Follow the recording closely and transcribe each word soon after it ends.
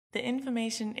The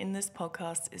information in this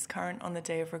podcast is current on the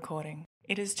day of recording.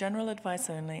 It is general advice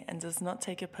only and does not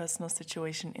take your personal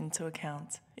situation into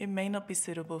account. It may not be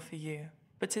suitable for you.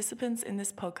 Participants in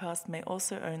this podcast may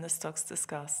also own the stocks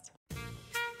discussed.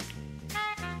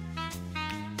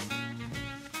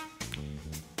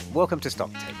 Welcome to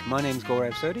Stock Take. My name's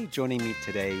Gaurav Sodhi. Joining me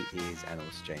today is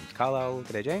analyst James Carlisle.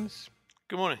 G'day, James.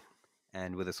 Good morning.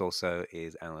 And with us also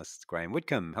is analyst Graham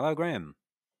Whitcomb. Hello, Graham.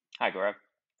 Hi, Gaurav.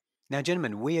 Now,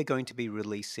 gentlemen, we are going to be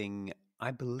releasing,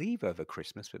 I believe over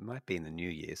Christmas, but it might be in the new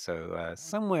year. So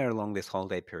somewhere along this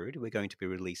holiday period, we're going to be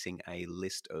releasing a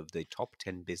list of the top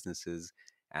 10 businesses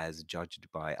as judged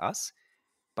by us.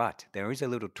 But there is a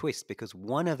little twist because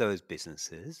one of those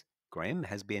businesses, Graham,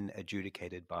 has been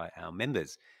adjudicated by our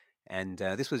members. And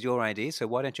this was your idea, so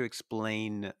why don't you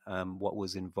explain what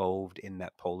was involved in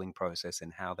that polling process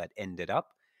and how that ended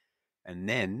up? And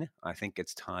then I think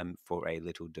it's time for a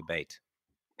little debate.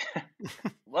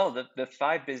 Well, the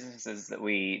five businesses that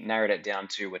we narrowed it down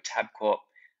to were Tabcorp,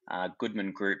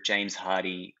 Goodman Group, James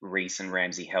Hardie, Reece, and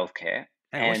Ramsay Healthcare.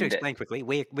 Hey, I want to explain quickly.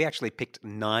 We actually picked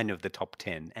 9 of the top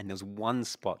 10, and there's one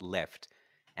spot left.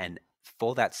 And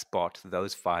for that spot,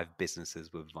 those 5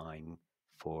 businesses were vying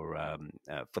for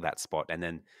that spot. And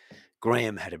then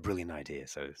Graham had a brilliant idea.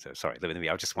 So sorry.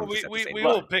 I just wanted to set the scene.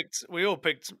 We all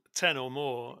picked 10 or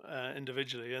more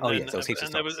individually, and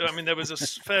there was a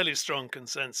fairly strong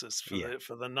consensus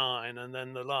for the 9, and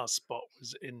then the last spot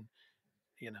was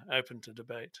open to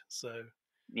debate. So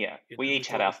we each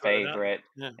had our favorite,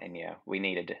 and we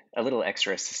needed a little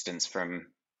extra assistance from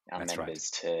our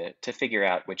members to figure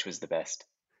out which was the best.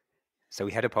 So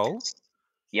we had a poll.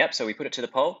 Yep. So we put it to the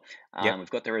poll. We've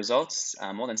got the results.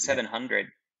 More than 700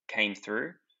 came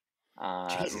through.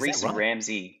 Reece and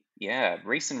Ramsay,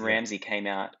 Reece and Ramsay came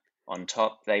out on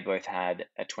top. They both had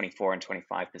a 24 and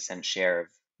 25% share of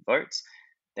votes.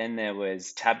 Then there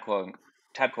was Tabcorp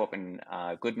and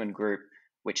Goodman Group,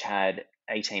 which had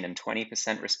 18 and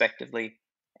 20% respectively,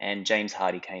 and James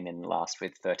Hardie came in last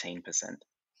with 13%.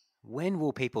 When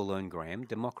will people learn, Graham?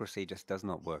 Democracy just does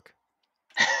not work.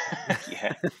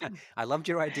 Yeah. I loved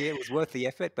your idea. It was worth the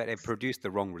effort, but it produced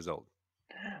the wrong result.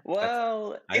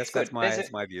 Well, that's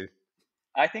my view.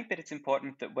 I think that it's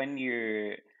important that when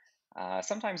you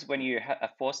sometimes when you are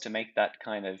forced to make that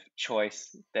kind of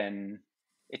choice, then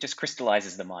it just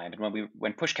crystallizes the mind. And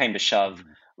when push came to shove,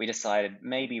 we decided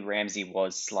maybe Ramsay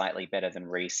was slightly better than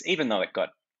Reece, even though it got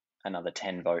another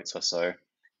 10 votes or so.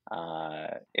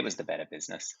 It was the better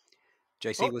business.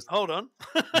 JC Hold on.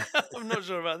 I'm not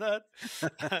sure about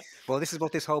that. Well, this is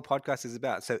what this whole podcast is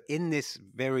about. So in this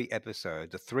very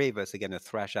episode, the 3 of us are going to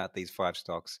thrash out these 5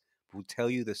 stocks. We'll tell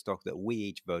you the stock that we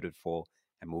each voted for,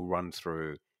 and we'll run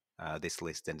through this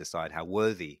list and decide how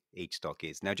worthy each stock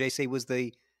is. Now, JC was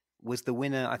the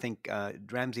winner. I think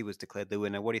Ramsay was declared the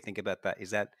winner. What do you think about that?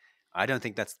 Is that... I don't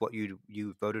think that's what you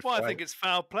voted for. Well, I think it's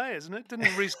foul play, isn't it?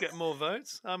 Didn't Reece get more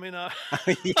votes? I mean,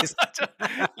 yes.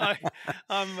 I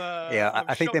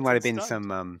think there might have been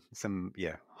some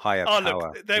higher power.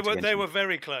 Look, they were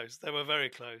very close. They were very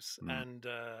close, and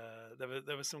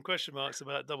there were some question marks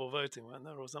about double voting, weren't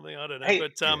there, or something? I don't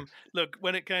know. Look,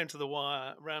 when it came to the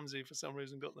wire, Ramsay for some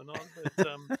reason got the nod,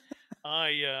 but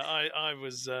I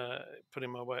was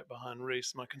putting my weight behind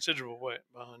Reece, my considerable weight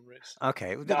behind Reece.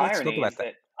 Okay, the let's irony talk about is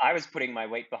that I was putting my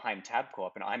weight behind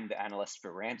Tabcorp, and I'm the analyst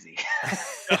for Ramsay.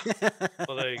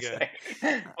 Well, there you go.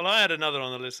 Well, I had another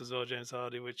on the list as well, James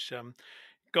Hardie, which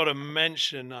got a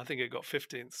mention. I think it got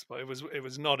 15th, but it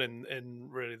was not in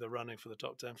really the running for the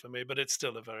top 10 for me, but it's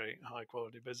still a very high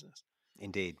quality business.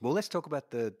 Indeed. Well, let's talk about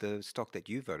the stock that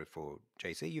you voted for,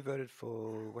 JC. You voted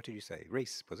for, what did you say?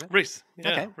 Reece, was it? Reece,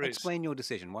 yeah. Okay, Reece. Explain your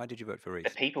decision. Why did you vote for Reece?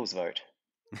 The people's vote.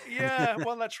 Yeah,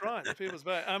 well, that's right. The people's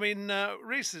vote. I mean,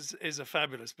 Reece is a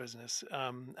fabulous business,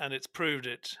 and it's proved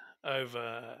it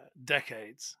over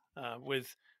decades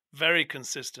with very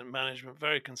consistent management,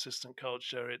 very consistent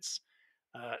culture. It's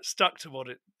stuck to what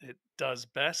it does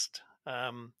best.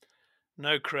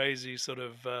 No crazy sort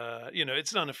of,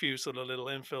 it's done a few sort of little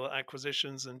infill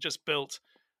acquisitions and just built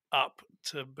up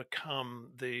to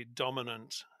become the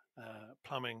dominant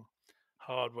plumbing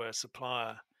hardware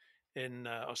supplier in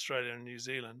Australia and New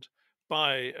Zealand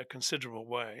by a considerable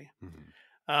way.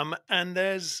 Mm-hmm. And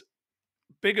there's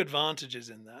big advantages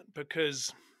in that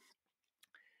because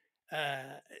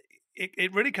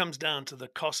it really comes down to the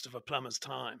cost of a plumber's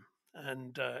time.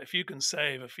 And if you can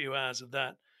save a few hours of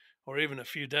that, or even a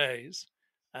few days,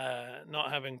 not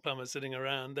having plumbers sitting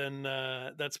around, then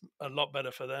that's a lot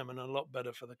better for them and a lot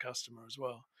better for the customer as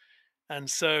well. And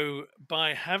so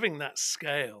by having that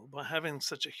scale, by having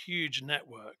such a huge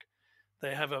network,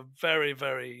 they have a very,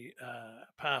 very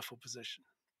powerful position.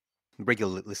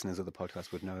 Regular listeners of the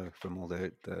podcast would know from all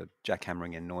the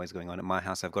jackhammering and noise going on at my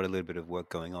house, I've got a little bit of work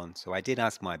going on. So I did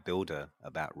ask my builder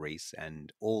about Reece,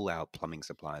 and all our plumbing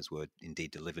supplies were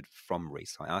indeed delivered from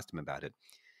Reece. So I asked him about it,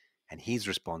 and his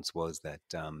response was that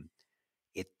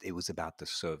it was about the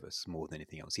service more than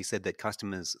anything else. He said that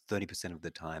customers 30% of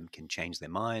the time can change their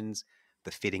minds.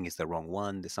 The fitting is the wrong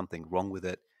one. There's something wrong with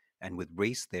it. And with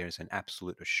Reece, there's an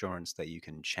absolute assurance that you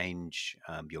can change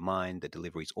your mind. The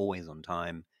delivery is always on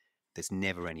time. There's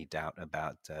never any doubt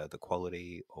about the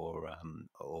quality or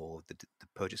the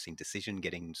purchasing decision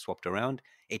getting swapped around.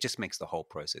 It just makes the whole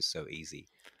process so easy.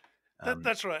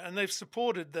 That's right. And they've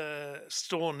supported the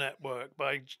store network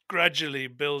by gradually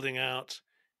building out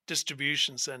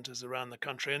distribution centers around the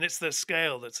country. And it's their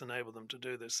scale that's enabled them to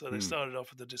do this. So they started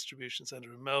off with the distribution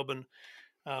center in Melbourne.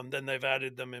 Then they've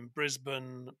added them in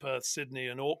Brisbane, Perth, Sydney,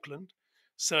 and Auckland.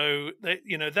 So they,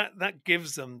 that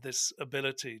gives them this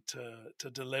ability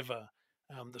to deliver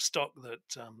the stock that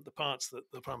the parts that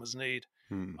the plumbers need,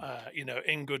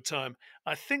 in good time.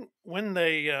 I think when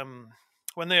they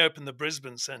opened the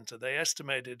Brisbane centre, they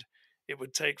estimated it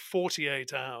would take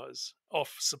 48 hours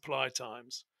off supply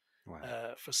times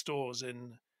for stores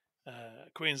in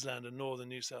Queensland and northern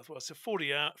New South Wales. So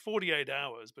 48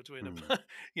 hours between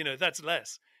that's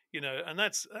less, and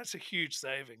that's a huge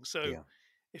saving. So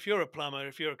if you're a plumber,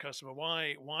 if you're a customer,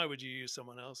 why would you use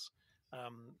someone else?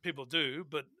 People do,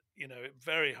 but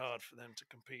very hard for them to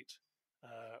compete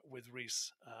with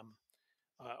Reece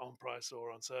on price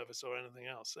or on service or anything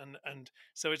else. And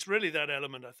so it's really that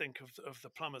element, I think, of the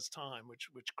plumber's time, which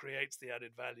creates the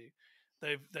added value.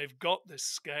 They've got this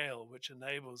scale which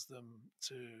enables them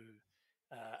to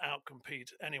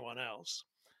outcompete anyone else.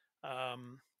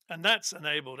 And that's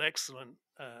enabled excellent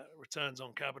returns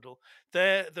on capital.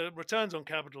 The returns on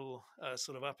capital are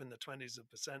sort of up in the 20s%,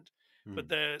 but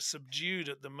they're subdued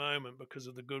at the moment because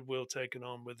of the goodwill taken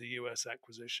on with the US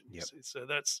acquisition. So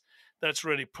that's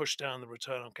really pushed down the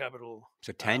return on capital.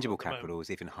 So tangible capital is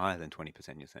even higher than 20%,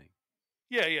 you're saying?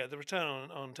 Yeah, the return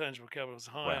on tangible capital is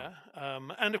higher. Wow.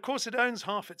 And of course, it owns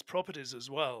half its properties as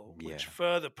well, which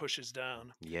further pushes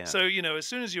down. Yeah. So, as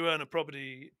soon as you own a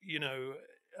property,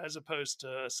 as opposed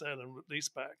to a sale and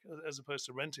leaseback, as opposed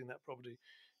to renting that property,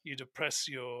 you depress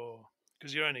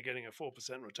because you're only getting a 4%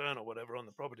 return or whatever on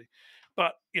the property.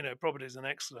 But, property is an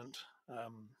excellent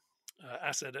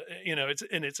asset. It's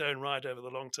in its own right over the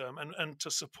long term. And to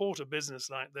support a business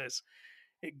like this,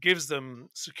 it gives them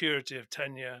security of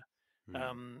tenure.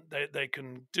 They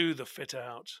can do the fit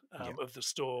out of the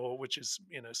store, which is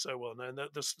so well known.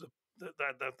 That's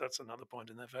another point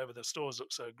in their favor. The stores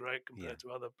look so great compared to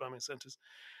other plumbing centers,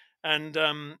 and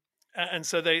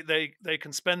so they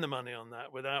can spend the money on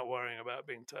that without worrying about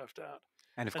being turfed out.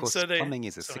 And of course, plumbing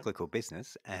is a cyclical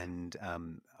business, and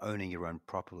owning your own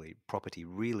property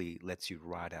really lets you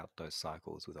ride out those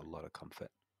cycles with a lot of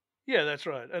comfort. Yeah, that's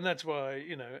right, and that's why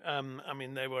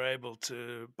they were able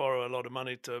to borrow a lot of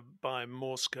money to buy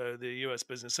Morsco, the US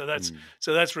business. So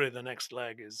that's really the next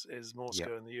leg is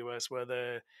Morsco in the US, where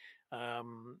they're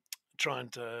trying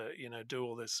to do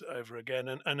all this over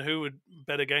again. And who would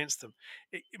bet against them?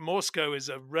 Morsco is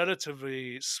a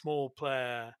relatively small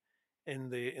player in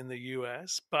the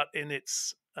US, but in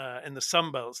its in the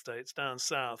Sunbelt states down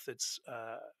south, it's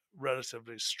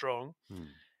relatively strong,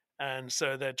 and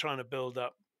so they're trying to build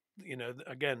up.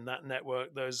 Again, that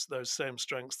network, those same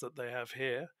strengths that they have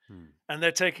here, and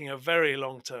they're taking a very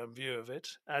long-term view of it,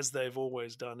 as they've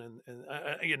always done.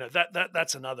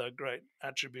 That's another great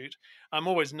attribute. I'm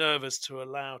always nervous to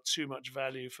allow too much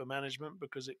value for management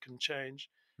because it can change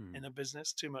in a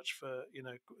business. Too much for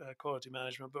quality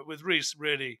management. But with Reece,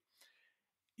 really,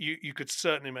 you could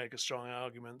certainly make a strong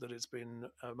argument that it's been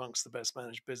amongst the best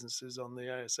managed businesses on the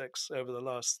ASX over the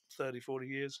last 30, 40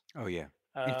 years. Oh yeah.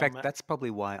 In fact, that's probably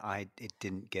why it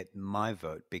didn't get my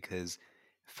vote, because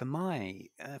from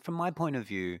my point of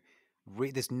view,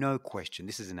 there's no question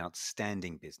this is an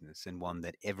outstanding business and one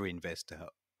that every investor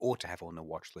ought to have on a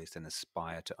watch list and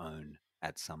aspire to own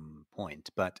at some point.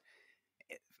 But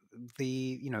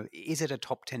is it a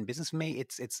top 10 business? For me,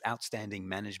 it's outstanding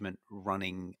management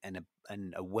running and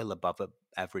a well above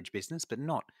average business, but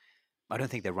not. I don't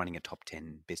think they're running a top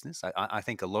 10 business. I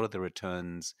think a lot of the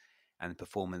returns and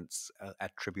performance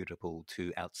attributable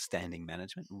to outstanding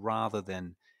management rather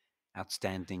than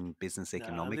outstanding business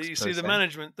economics. You see, the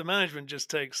management just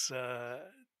takes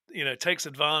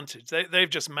advantage. They've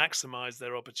just maximized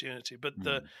their opportunity, but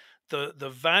the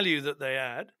value that they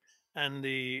add and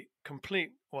the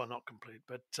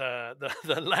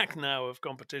the lack now of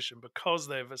competition because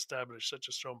they've established such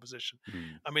a strong position.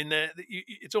 I mean,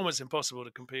 it's almost impossible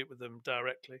to compete with them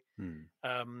directly, and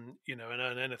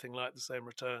earn anything like the same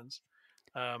returns.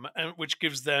 and which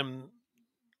gives them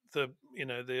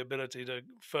the ability to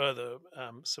further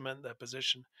cement their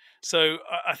position. So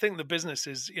I think the business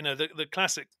is the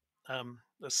classic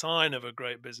the sign of a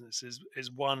great business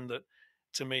is one that,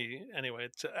 to me anyway,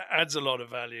 adds a lot of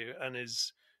value and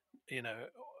is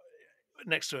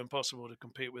next to impossible to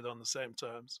compete with on the same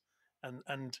terms,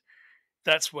 and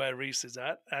that's where Reece is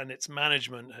at, and its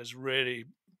management has really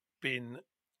been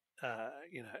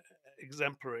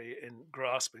exemplary in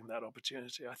grasping that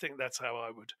opportunity. I think that's how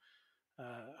I would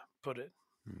put it.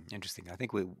 Interesting. I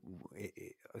think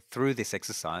through this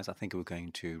exercise, I think we're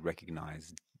going to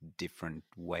recognize different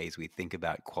ways we think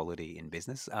about quality in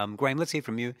business. Graham, let's hear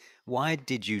from you. Why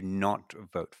did you not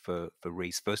vote for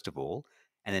Reece, first of all?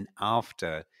 And then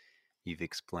after you've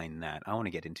explained that, I want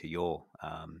to get into your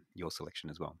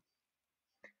selection as well.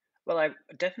 Well, I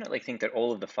definitely think that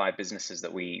all of the 5 businesses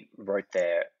that we wrote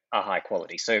there are high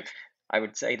quality. So I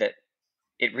would say that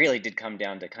it really did come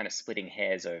down to kind of splitting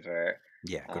hairs over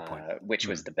good point. Which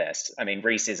was the best. I mean,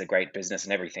 Reece is a great business,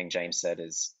 and everything James said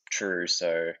is true.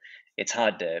 So it's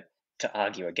hard to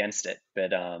argue against it.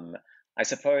 But I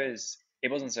suppose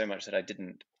it wasn't so much that I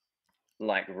didn't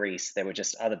like Reece. There were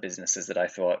just other businesses that I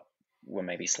thought were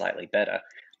maybe slightly better.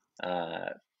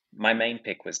 My main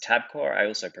pick was Tabcorp. I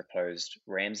also proposed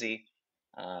Ramsay.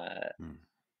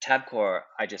 Tabcorp,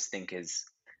 I just think is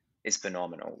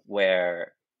phenomenal,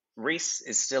 where Reece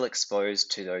is still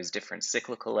exposed to those different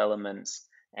cyclical elements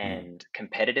and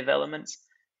competitive elements.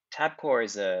 Tabcorp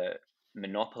is a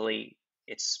monopoly.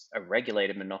 It's a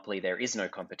regulated monopoly. There is no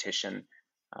competition.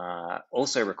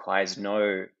 Also requires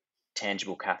no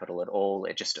tangible capital at all.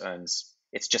 It just earns.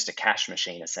 It's just a cash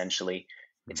machine, essentially.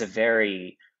 It's a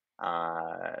very,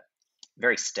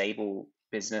 very stable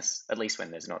business, at least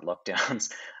when there's not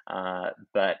lockdowns.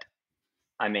 But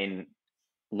I mean,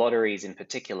 lotteries in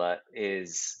particular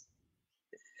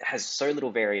has so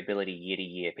little variability year to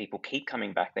year. People keep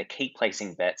coming back. They keep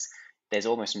placing bets. There's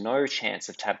almost no chance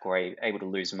of Tabcorp able to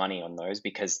lose money on those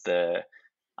because the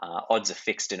odds are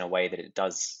fixed in a way that it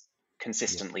does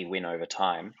consistently win over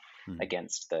time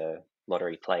against the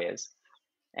lottery players.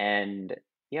 And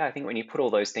yeah, I think when you put all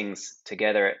those things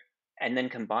together and then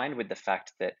combined with the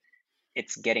fact that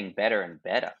it's getting better and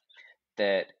better,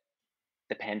 that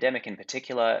the pandemic in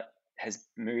particular has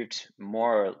moved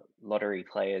more lottery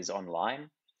players online,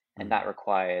 and that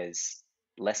requires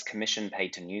less commission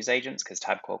paid to news agents because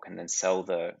Tabcorp can then sell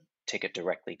the ticket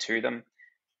directly to them.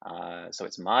 So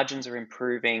its margins are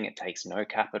improving. It takes no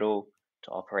capital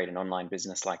to operate an online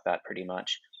business like that, pretty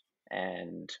much.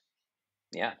 And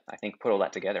yeah, I think put all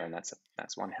that together, and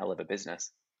that's one hell of a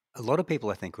business. A lot of people,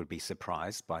 I think, would be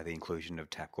surprised by the inclusion of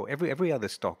Tabcorp. Every other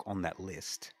stock on that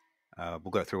list,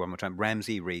 we'll go through one more time.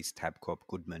 Ramsay, Reece, Tabcorp,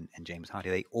 Goodman, and James Hardie.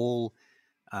 They all,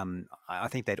 I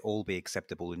think they'd all be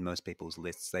acceptable in most people's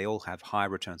lists. They all have high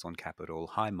returns on capital,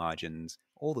 high margins,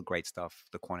 all the great stuff,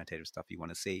 the quantitative stuff you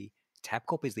want to see.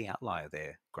 Tabcorp is the outlier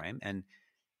there, Graham. And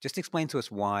just explain to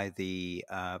us why the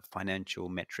financial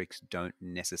metrics don't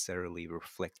necessarily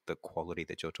reflect the quality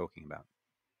that you're talking about.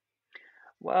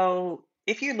 Well,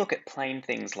 if you look at plain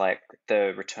things like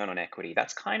the return on equity,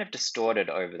 that's kind of distorted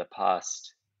over the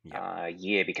past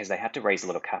year because they had to raise a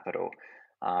lot of capital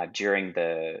during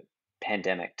the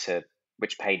pandemic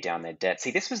which paid down their debt.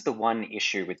 See, this was the one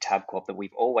issue with Tabcorp that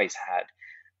we've always had,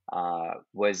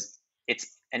 was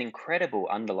it's an incredible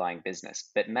underlying business,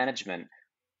 but management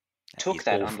took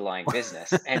that underlying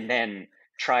business and then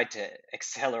tried to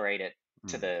accelerate it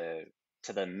to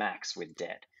the max with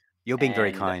debt. You're being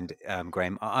very kind,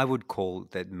 Graham. I would call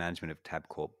the management of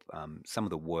Tabcorp some of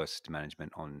the worst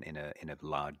management in a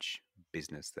large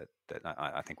business that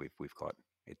I think we've got.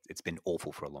 It's been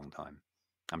awful for a long time.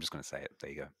 I'm just going to say it. There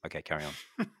you go. Okay, carry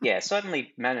on. Yeah,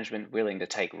 certainly management willing to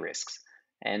take risks.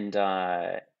 And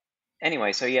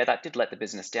anyway, so yeah, that did let the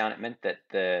business down. It meant that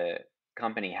the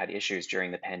company had issues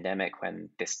during the pandemic when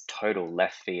this total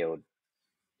left field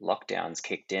lockdowns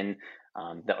kicked in.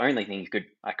 The only thing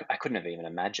I couldn't have even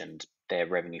imagined their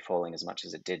revenue falling as much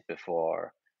as it did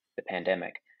before the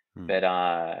pandemic.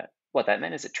 But what that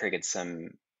meant is it triggered some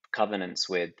covenants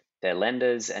with their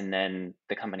lenders, and then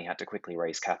the company had to quickly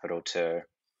raise capital to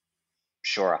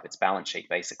shore up its balance sheet,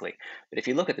 basically. But if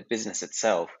you look at the business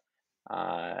itself,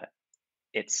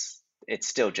 it's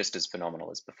still just as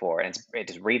phenomenal as before, and it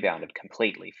has rebounded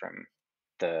completely from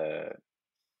the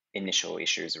initial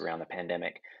issues around the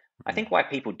pandemic. I think why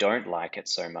people don't like it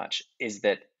so much is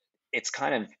that it's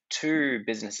kind of two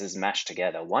businesses mashed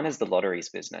together. One is the lotteries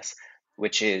business,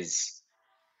 which is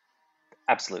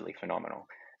absolutely phenomenal.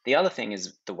 The other thing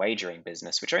is the wagering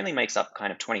business, which only makes up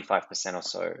kind of 25% or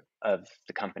so of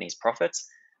the company's profits,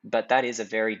 but that is a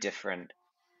very different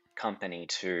company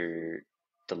to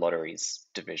the lotteries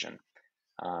division.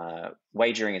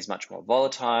 Wagering is much more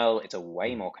volatile. It's a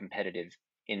way more competitive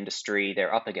industry.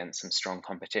 They're up against some strong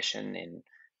competition in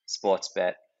sports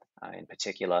bet in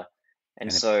particular.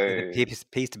 And so it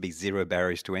appears to be zero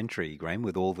barriers to entry, Graham,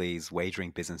 with all these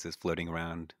wagering businesses floating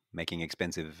around making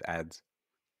expensive ads.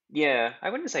 Yeah, I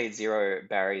wouldn't say zero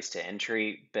barriers to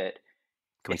entry, but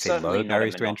Can we it's say low certainly not a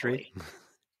barriers to entry?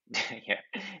 monopoly. Yeah,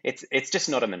 it's just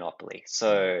not a monopoly.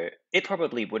 So it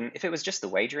probably wouldn't, if it was just the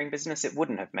wagering business, it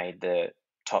wouldn't have made the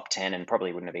top 10 and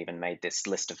probably wouldn't have even made this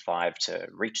list of 5 to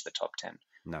reach the top 10.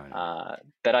 No.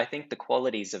 But I think the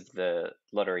qualities of the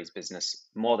lotteries business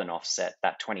more than offset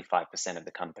that 25% of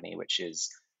the company, which is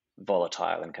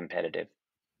volatile and competitive.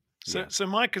 So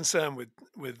my concern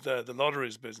with the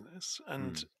lotteries business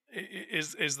and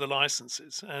is the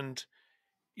licenses. And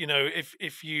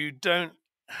if you don't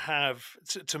have,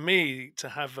 to me,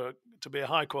 to be a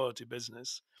high quality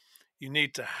business, you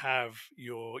need to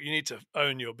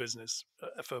own your business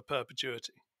for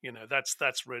perpetuity.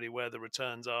 That's really where the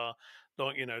returns are,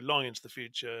 long into the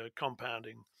future,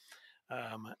 compounding.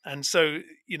 And so,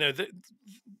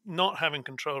 not having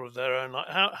control of their own,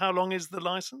 how long is the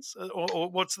license,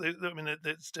 or what's the? I mean,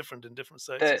 it's different in different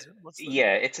states.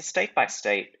 Yeah, it's a state by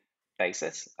state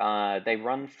basis. They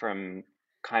run from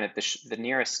kind of the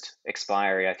nearest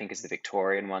expiry, I think, is the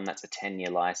Victorian one. That's a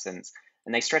 10-year license,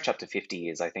 and they stretch up to 50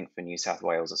 years, I think, for New South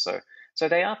Wales or so. So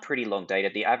they are pretty long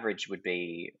dated. The average would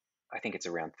be, I think it's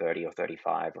around 30 or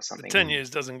 35 or something. But 10 years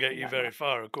doesn't get you very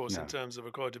far, of course, in terms of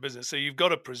a quality business. So you've got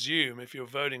to presume, if you're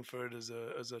voting for it as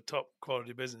a top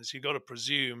quality business, you've got to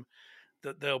presume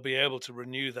that they'll be able to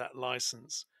renew that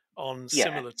license on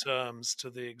similar terms to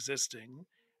the existing.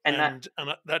 And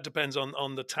that depends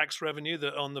on the tax revenue,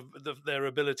 on their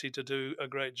ability to do a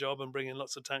great job and bring in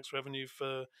lots of tax revenue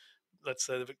for, let's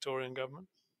say, the Victorian government.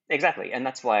 Exactly. And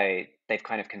that's why they've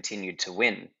kind of continued to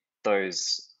win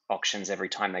those auctions every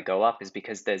time they go up, is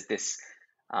because there's this,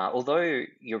 although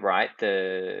you're right,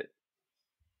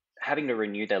 having to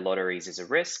renew their lotteries is a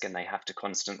risk and they have to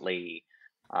constantly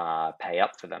pay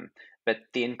up for them. But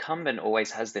the incumbent always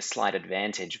has this slight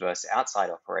advantage versus outside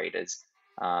operators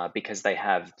because they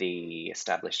have the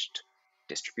established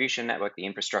distribution network, the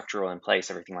infrastructure all in place,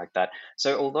 everything like that.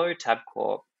 So although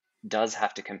Tabcorp does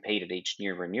have to compete at each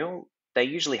new renewal, they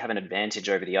usually have an advantage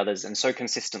over the others and so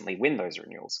consistently win those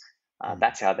renewals.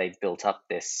 That's how they've built up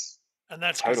this. And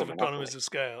that's because of economies of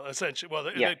scale, essentially. Well,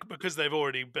 because they've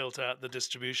already built out the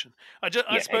distribution. I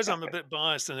suppose exactly. I'm a bit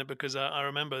biased in it because I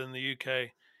remember in the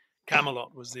UK,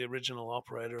 Camelot was the original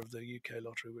operator of the UK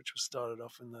lottery, which was started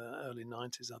off in the early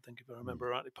 90s, I think, if I remember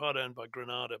rightly, part owned by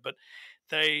Granada. But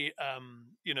they,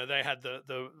 they had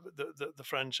the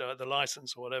franchise, the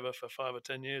license or whatever for 5 or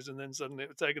 10 years, and then suddenly it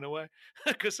was taken away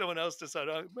because someone else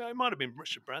decided, it might have been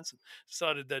Richard Branson,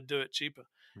 decided they'd do it cheaper.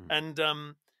 And,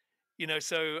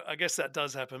 so I guess that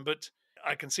does happen, but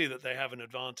I can see that they have an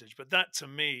advantage. But that, to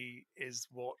me, is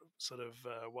what sort of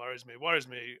worries me. It worries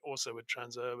me also with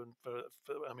Transurban.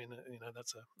 I mean,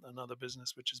 that's another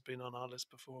business which has been on our list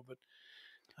before, but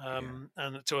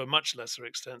and to a much lesser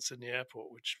extent, Sydney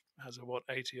Airport, which has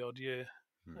 80 odd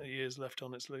years left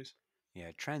on its lease.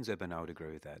 Yeah, Transurban, I would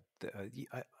agree with that.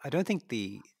 I don't think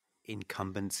the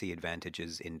incumbency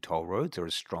advantages in toll roads are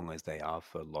as strong as they are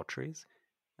for lotteries.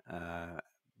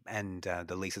 And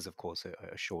the leases, of course,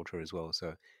 are shorter as well.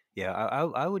 So, yeah,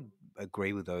 I would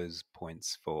agree with those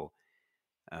points for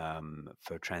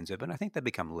Transurban. I think they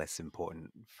become less important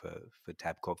for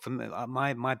Tabcorp. For me,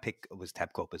 my pick was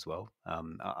Tabcorp as well.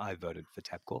 I voted for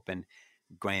Tabcorp, and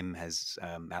Graham has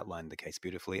outlined the case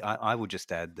beautifully. I would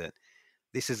just add that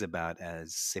this is about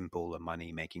as simple a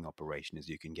money-making operation as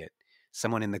you can get.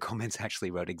 Someone in the comments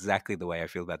actually wrote exactly the way I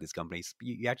feel about this company.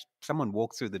 Someone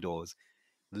walks through the doors,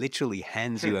 literally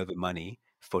hands you over money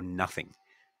for nothing.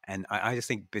 And I just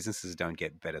think businesses don't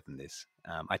get better than this.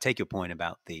 I take your point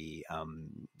about the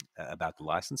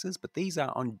licenses, but these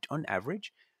are on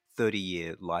average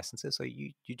 30-year licenses. So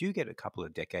you do get a couple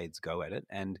of decades go at it.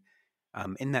 And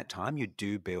in that time, you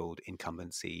do build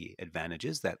incumbency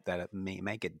advantages that may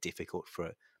make it difficult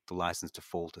for the license to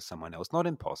fall to someone else. Not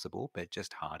impossible, but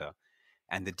just harder.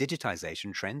 And the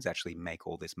digitization trends actually make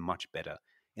all this much better.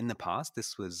 In the past,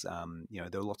 this was, there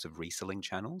were lots of reselling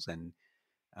channels, and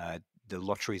the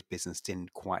lotteries business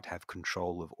didn't quite have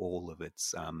control of all of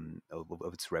its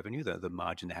revenue, the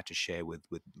margin they had to share with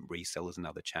resellers and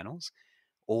other channels.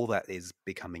 All that is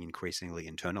becoming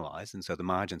increasingly internalized, and so the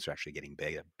margins are actually getting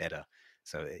better.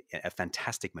 So a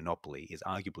fantastic monopoly is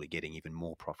arguably getting even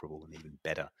more profitable and even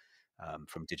better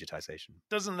from digitization.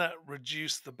 Doesn't that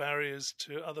reduce the barriers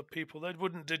to other people?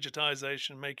 Wouldn't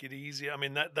digitization make it easier? I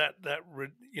mean,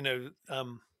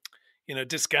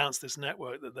 discounts this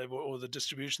network that or the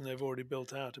distribution they've already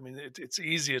built out. I mean, it's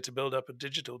easier to build up a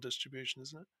digital distribution,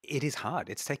 isn't it? It is hard.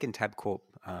 It's taken Tabcorp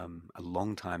a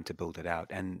long time to build it out,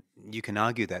 and you can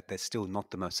argue that they're still not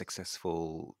the most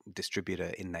successful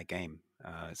distributor in that game.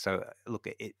 So look,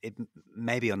 it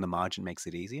maybe on the margin makes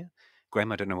it easier.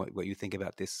 Graham, I don't know what you think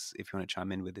about this, if you want to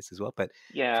chime in with this as well. But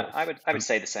Yeah, I would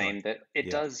say the same, that it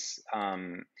does,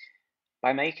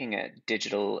 by making it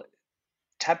digital,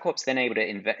 Tabcorp's then able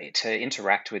to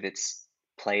interact with its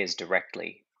players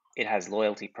directly. It has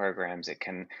loyalty programs. It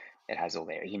has all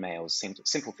their emails,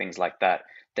 simple things like that.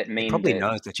 That mean it probably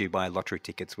knows that you buy lottery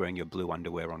tickets wearing your blue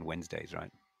underwear on Wednesdays,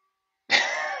 right?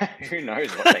 Who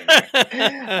knows what they know?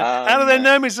 How do they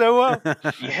know me so well?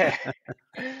 Yeah,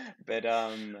 but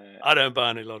I don't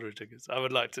buy any lottery tickets. I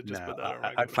would like to just put that on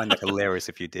record. I'd find it hilarious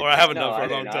if you did. Or I haven't done for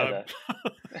a long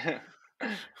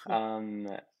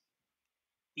time.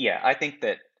 Yeah, I think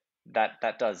that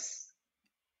does.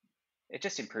 It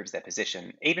just improves their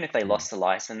position, even if they lost the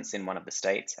license in one of the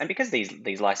states. And because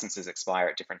these licenses expire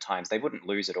at different times, they wouldn't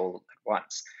lose it all at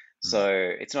once. So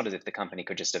it's not as if the company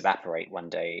could just evaporate one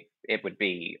day. It would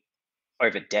be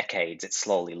over decades, it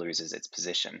slowly loses its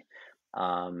position.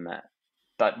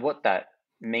 But what that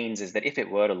means is that if it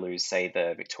were to lose, say,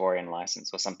 the Victorian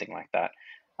license or something like that,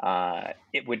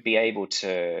 it would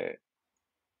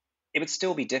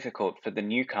still be difficult for the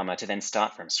newcomer to then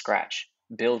start from scratch,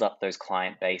 build up those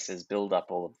client bases, build up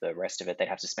all of the rest of it. They'd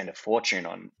have to spend a fortune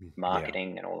on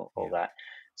marketing and all that.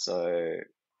 So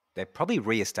they probably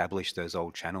re-establish those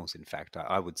old channels, in fact,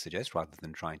 I would suggest, rather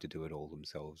than trying to do it all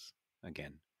themselves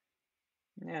again.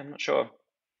 Yeah, I'm not sure.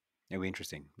 It would be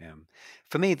interesting.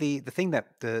 For me, the thing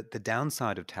that the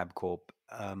downside of Tabcorp,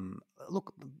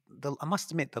 look, I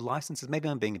must admit, the licenses, maybe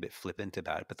I'm being a bit flippant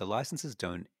about it, but the licenses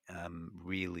don't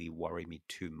really worry me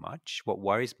too much. What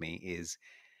worries me is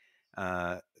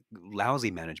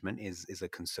lousy management is a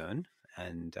concern,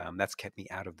 and that's kept me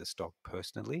out of the stock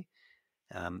personally.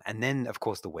 And then, of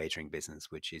course, the wagering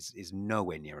business, which is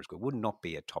nowhere near as good, would not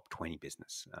be a top 20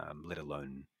 business, let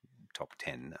alone top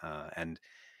 10. And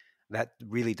that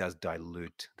really does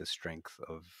dilute the strength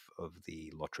of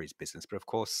the lotteries business. But of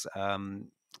course,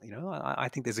 I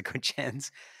think there's a good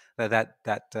chance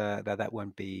that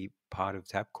won't be part of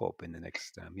Tabcorp in the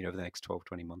next, over the next 12,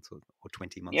 20 months or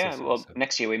 20 months. Yeah, or so. well,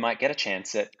 next year we might get a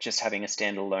chance at just having a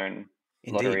standalone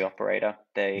lottery operator.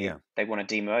 They want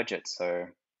to demerge it, so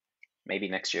maybe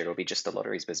next year it'll be just the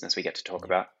lotteries business we get to talk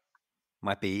about.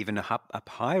 Might be even up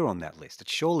higher on that list. It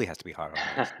surely has to be higher on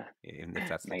the list, if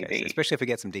that's the case. Especially if we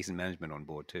get some decent management on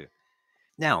board too.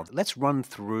 Now, let's run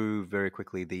through very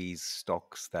quickly these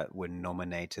stocks that were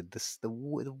nominated.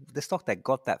 The stock that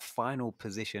got that final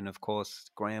position, of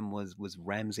course, Graham, was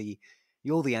Ramsay.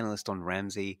 You're the analyst on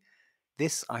Ramsay.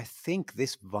 I think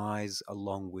this vies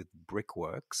along with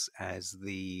Brickworks as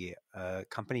the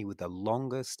company with the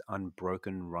longest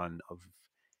unbroken run of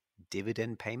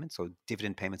dividend payments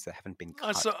that haven't been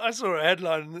cut. I saw a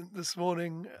headline this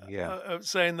morning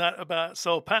saying that about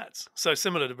Soul Patts, so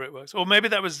similar to Brickworks. Or maybe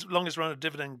that was longest run of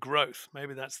dividend growth.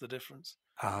 Maybe that's the difference.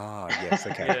 Ah, yes,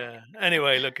 okay. Yeah.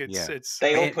 Anyway, look, it's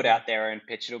they all put out their own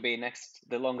pitch. It'll be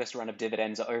the longest run of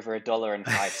dividends are over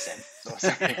 $1.05 or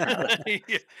something.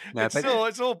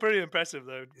 It's all pretty impressive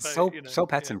though. Soul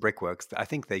Patts and Brickworks, I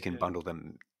think they can bundle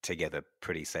them together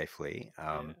pretty safely.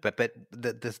 But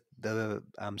the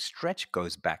stretch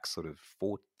goes back sort of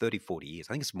 30, 40 years.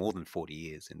 I think it's more than 40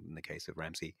 years in the case of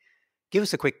Ramsay. Give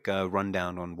us a quick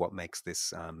rundown on what makes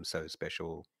this so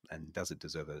special, and does it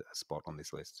deserve a spot on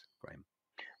this list, Graham?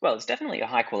 Well, it's definitely a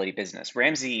high-quality business.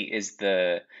 Ramsay is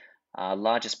the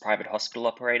largest private hospital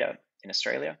operator in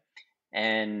Australia,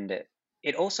 and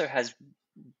it also has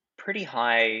pretty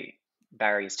high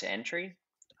barriers to entry.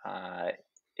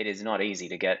 It is not easy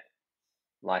to get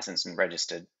licensed and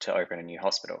registered to open a new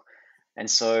hospital. And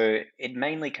so it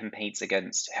mainly competes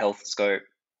against Healthscope,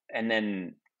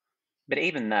 but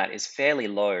even that is fairly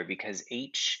low because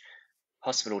each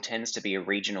hospital tends to be a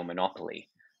regional monopoly.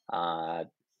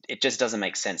 It just doesn't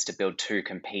make sense to build two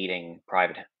competing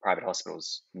private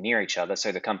hospitals near each other.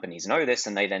 So the companies know this,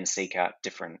 and they then seek out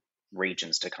different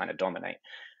regions to kind of dominate.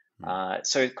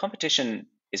 So competition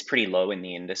is pretty low in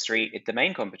the industry. The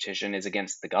main competition is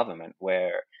against the government,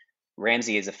 where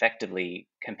Ramsay is effectively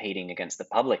competing against the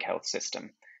public health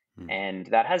system. And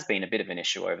that has been a bit of an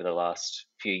issue over the last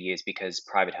few years because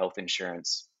private health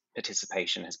insurance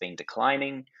participation has been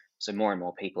declining. So more and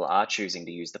more people are choosing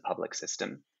to use the public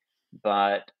system.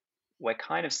 But we're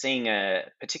kind of seeing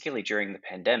particularly during the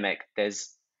pandemic,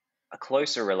 there's a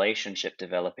closer relationship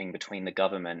developing between the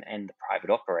government and the private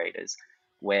operators,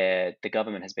 where the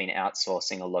government has been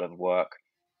outsourcing a lot of work,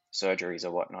 surgeries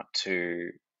or whatnot,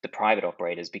 to the private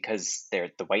operators because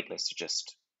the wait lists are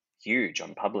just huge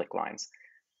on public lines.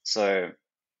 So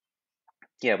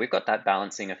yeah, we've got that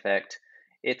balancing effect.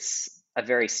 It's a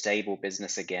very stable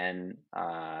business again,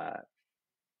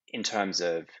 in terms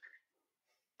of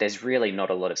there's really not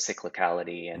a lot of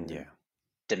cyclicality and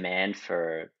demand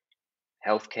for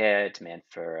healthcare, demand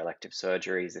for elective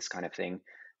surgeries, this kind of thing.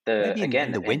 Maybe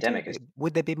in The the winter, pandemic is.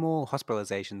 would there be more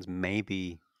hospitalizations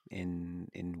maybe in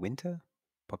winter?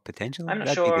 Potentially? I'm not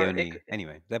That'd be the sure. only.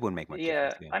 Anyway, that wouldn't make much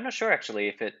difference. Yeah. I'm not sure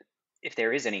actually if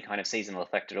there is any kind of seasonal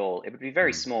effect at all. It would be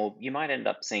very Mm. small. You might end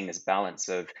up seeing this balance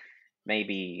of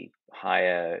maybe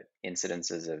higher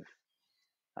incidences of,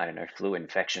 I don't know, flu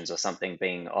infections or something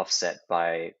being offset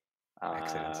by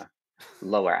Accidents.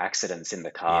 lower accidents in the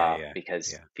Yeah, car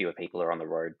because yeah. fewer people are on the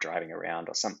road driving around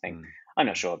or something. Mm. I'm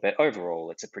not sure, but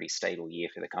overall, it's a pretty stable year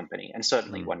for the company, and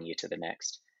certainly Mm. one year to the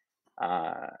next.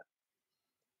 Uh,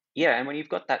 yeah, and when you've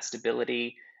got that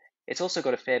stability, it's also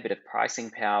got a fair bit of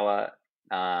pricing power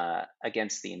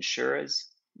against the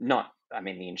insurers. Not, I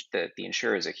mean, the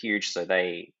insurers are huge, so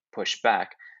they push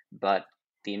back, but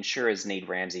the insurers need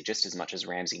Ramsay just as much as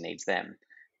Ramsay needs them.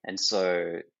 And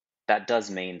so that does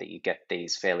mean that you get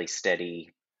these fairly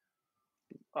steady,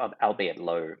 albeit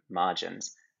low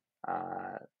margins,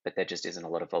 but there just isn't a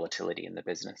lot of volatility in the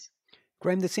business.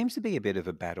 Graham, there seems to be a bit of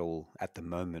a battle at the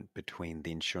moment between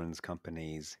the insurance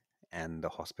companies and the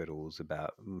hospitals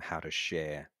about how to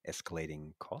share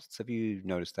escalating costs. Have you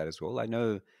noticed that as well? I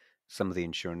know some of the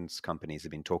insurance companies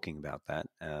have been talking about that,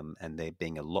 and they're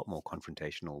being a lot more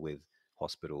confrontational with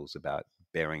hospitals about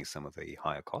bearing some of the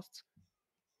higher costs.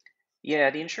 Yeah,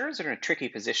 the insurers are in a tricky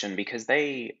position because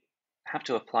they have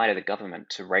to apply to the government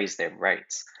to raise their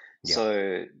rates. Yeah.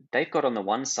 So they've got on the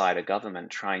one side a government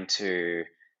trying to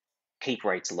keep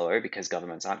rates low because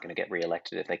governments aren't going to get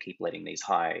re-elected if they keep letting these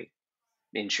high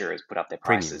insurers put up their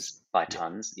prices Premiums. by Yeah.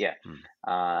 tons.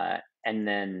 Yeah. And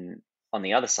then on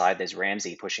the other side, there's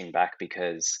Ramsay pushing back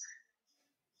because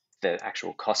the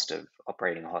actual cost of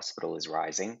operating a hospital is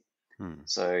rising.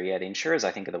 So yeah, the insurers, I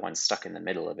think, are the ones stuck in the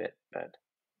middle of it, but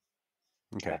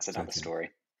Okay, that's another story.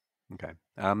 Okay.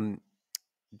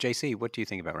 JC, what do you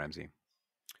think about Ramsay?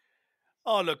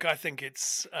 Oh, look, I think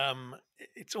it's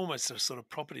almost a sort of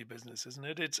property business, isn't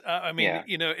it? It's I mean, Yeah.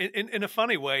 you know, in a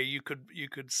funny way, you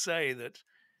could say that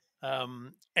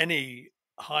any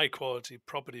high quality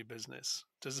property business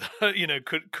does you know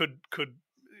could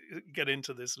get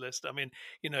into this list. I mean,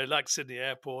 you know, like Sydney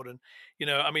Airport, and you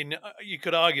know, I mean, you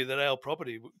could argue that Ale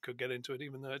Property could get into it,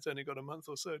 even though it's only got a month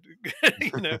or so to,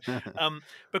 you know,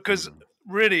 because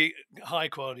really high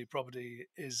quality property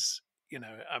is, you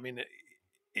know, I mean,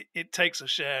 it takes a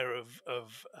share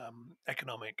of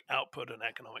economic output and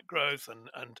economic growth,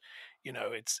 and you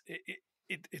know,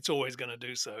 it's always going to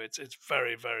do so. It's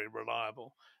very, very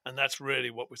reliable, and that's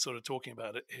really what we're sort of talking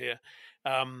about it here.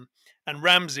 And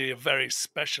Ramsay, a very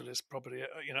specialist property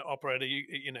operator,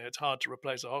 you know, it's hard to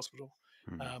replace a hospital,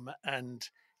 and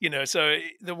you know, so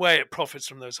the way it profits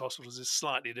from those hospitals is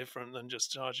slightly different than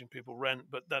just charging people rent,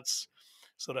 but that's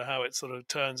sort of how it sort of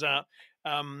turns out.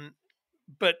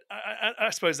 But I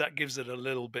suppose that gives it a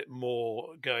little bit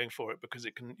more going for it, because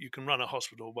you can run a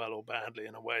hospital well or badly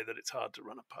in a way that it's hard to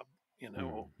run a pub, you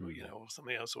know, or you know, or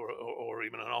something else, or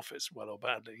even an office well or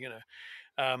badly, you know.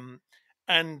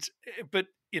 But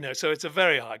you know, so it's a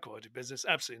very high quality business,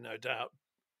 absolutely no doubt.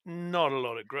 Not a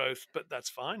lot of growth, but that's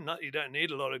fine. You don't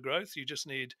need a lot of growth. You just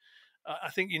need, I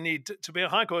think, you need to be a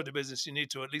high quality business. You need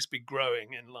to at least be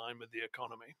growing in line with the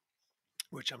economy,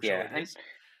 which I'm sure it is.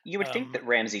 You would think that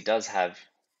Ramsay does have,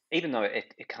 even though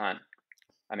it can't,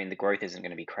 I mean, the growth isn't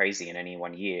going to be crazy in any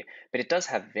one year, but it does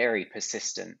have very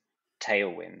persistent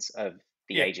tailwinds of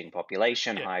the aging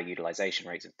population, higher utilization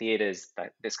rates of theaters,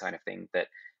 this kind of thing, that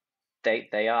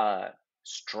they are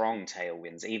strong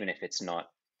tailwinds, even if it's not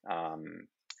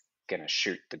going to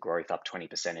shoot the growth up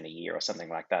 20% in a year or something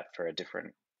like that for a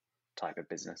different type of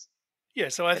business. Yeah,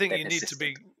 so I think you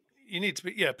need to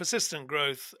be persistent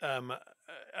growth,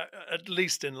 at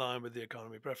least in line with the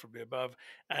economy, preferably above,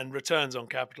 and returns on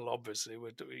capital obviously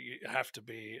you have to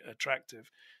be attractive,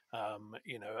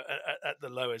 you know, at the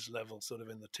lowest level, sort of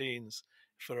in the teens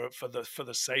for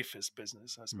the safest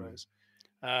business, I suppose.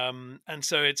 And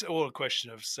so it's all a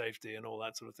question of safety and all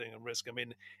that sort of thing, and risk. I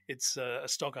mean, it's a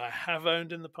stock I have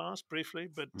owned in the past briefly,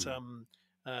 but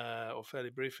or fairly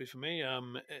briefly for me.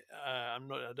 I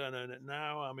don't own it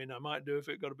now. I mean, I might do if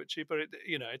it got a bit cheaper.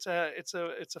 You know, it's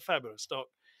a fabulous stock,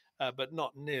 but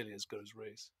not nearly as good as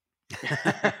Reece.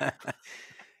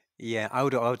 Yeah, I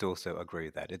would also agree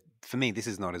with that. For me, this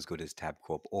is not as good as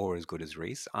Tabcorp or as good as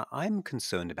Reese. I'm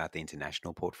concerned about the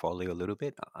international portfolio a little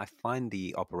bit. I find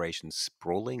the operations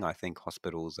sprawling. I think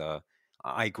hospitals are.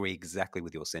 I agree exactly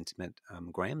with your sentiment,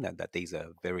 Graham, that these are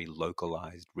very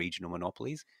localized regional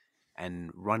monopolies,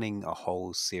 and running a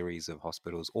whole series of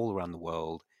hospitals all around the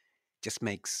world just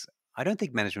makes. I don't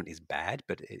think management is bad,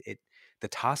 but the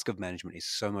task of management is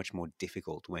so much more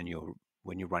difficult when you're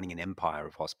running an empire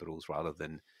of hospitals rather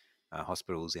than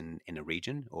hospitals in a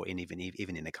region or even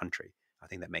in a country. I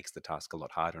think that makes the task a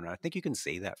lot harder, and I think you can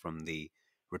see that from the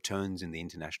returns in the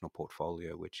international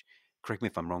portfolio, which, correct me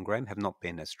if I'm wrong, Graham, have not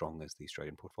been as strong as the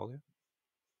Australian portfolio.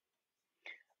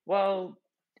 Well,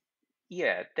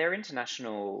 yeah, they're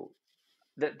international.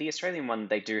 The Australian one,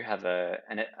 they do have a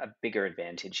bigger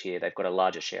advantage here. They've got a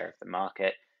larger share of the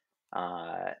market,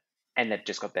 uh, and they've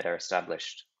just got better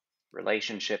established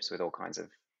relationships with all kinds of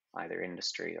either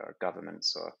industry or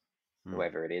governments or Mm.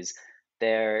 whoever it is.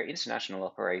 Their international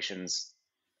operations,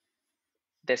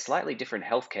 they're slightly different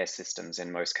healthcare systems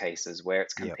in most cases, where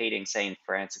it's Yep. competing, say in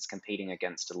France, it's competing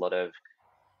against a lot of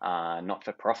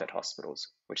not-for-profit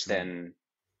hospitals, which Mm. then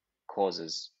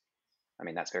causes, I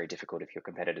mean, that's very difficult if your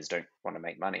competitors don't want to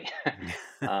make money.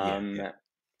 Yeah, um, yeah.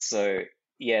 so,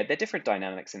 yeah, they're different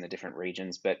dynamics in the different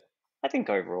regions, but I think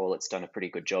overall it's done a pretty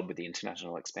good job with the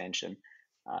international expansion,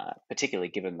 particularly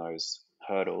given those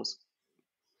hurdles.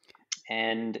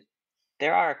 And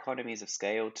there are economies of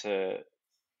scale to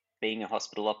being a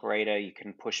hospital operator. You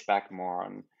can push back more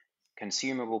on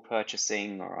consumable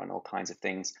purchasing or on all kinds of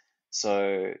things.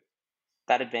 So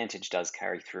that advantage does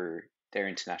carry through their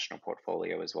international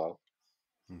portfolio as well.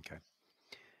 Okay.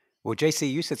 Well,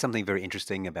 JC, you said something very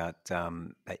interesting about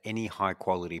that any high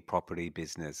quality property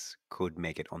business could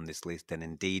make it on this list. And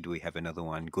indeed, we have another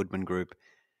one, Goodman Group.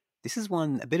 This is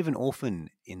one, a bit of an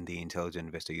orphan in the intelligent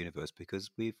investor universe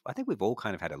because I think we've all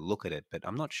kind of had a look at it, but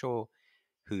I'm not sure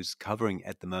who's covering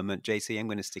at the moment. JC, I'm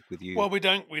going to stick with you. Well, we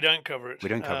don't cover it, We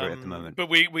don't cover it at the moment, but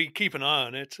we keep an eye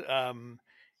on it.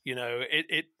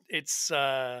 It's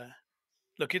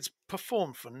look, it's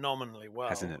performed phenomenally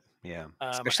hasn't well, it? Yeah.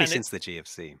 Especially and it since the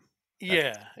GFC.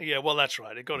 That's, yeah. Well, that's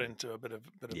right. It got mm, into a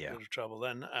yeah. bit of trouble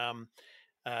then,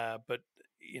 but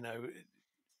you know,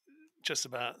 just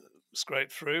about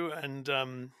scraped through, and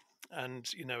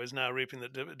is now reaping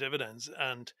the dividends,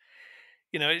 and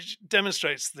it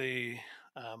demonstrates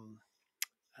um,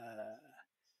 uh,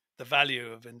 the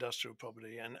value of industrial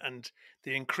property and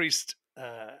the increased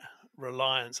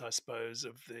reliance, I suppose,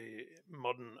 of the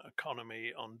modern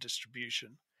economy on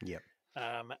distribution. Yep.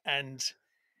 And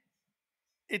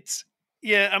it's,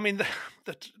 yeah, I mean,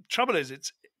 the trouble is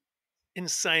it's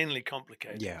insanely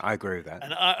complicated. Yeah, I agree with that.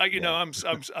 And Yeah.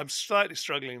 I'm slightly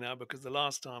struggling now because the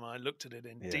last time I looked at it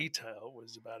in Yeah. detail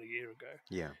was about a year ago,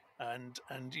 Yeah.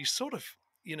 and you sort of,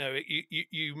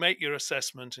 you make your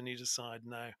assessment and you decide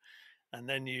no, and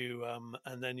then you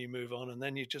move on, and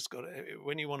then you just got to,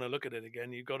 when you want to look at it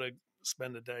again, you've got to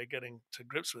spend a day getting to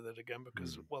grips with it again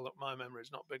because, Mm. well, my memory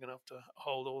is not big enough to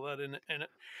hold all that in it.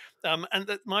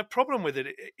 And my problem with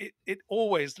it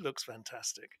always looks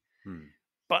fantastic, Mm.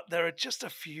 but there are just a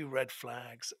few red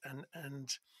flags,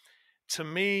 and to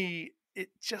me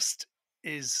it just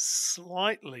is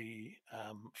slightly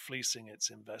fleecing its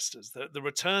investors. The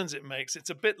returns it makes, it's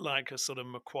a bit like a sort of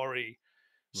Macquarie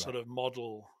sort Right. of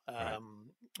model Right.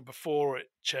 before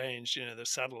it changed, the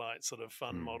satellite sort of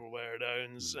fund Mm. model where it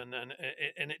owns, Mm.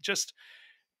 and it just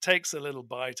takes a little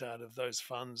bite out of those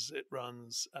funds it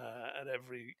runs at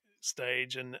every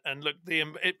stage. And look,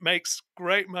 it makes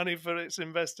great money for its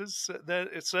investors.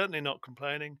 It's certainly not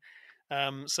complaining.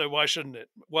 So why shouldn't it?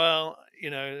 Well,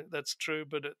 that's true,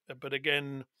 but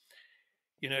again,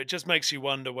 it just makes you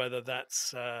wonder whether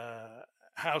that's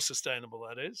how sustainable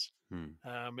that is.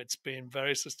 Mm. It's been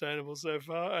very sustainable so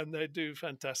far, and they do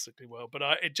fantastically well. But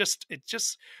it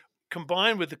just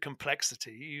combined with the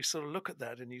complexity, you sort of look at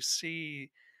that and you see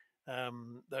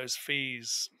those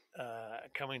fees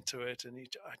coming to it, and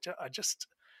I just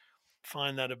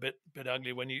find that a bit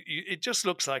ugly when it just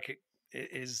looks like it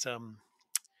is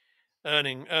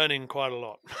earning quite a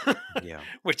lot, Yeah.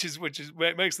 which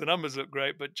it makes the numbers look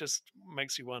great, but just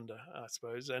makes you wonder, I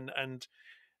suppose, and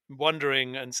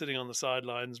wondering and sitting on the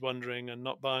sidelines, wondering and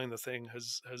not buying the thing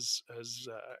has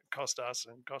cost us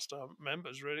and cost our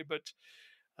members really. But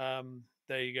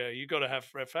there you go. You got to have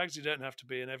red flags. You don't have to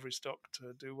be in every stock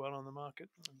to do well on the market.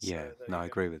 And so Yeah, there no, you I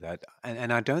go. agree with that.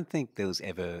 And I don't think there was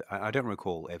ever, I don't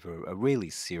recall ever a really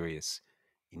serious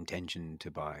intention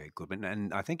to buy Goodman.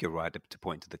 And I think you're right to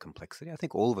point to the complexity. I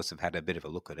think all of us have had a bit of a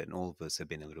look at it and all of us have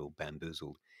been a little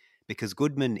bamboozled because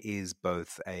Goodman is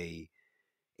both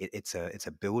it's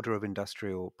a builder of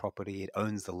industrial property. It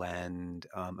owns the land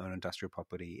on industrial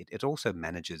property. It also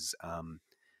manages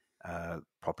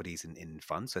properties in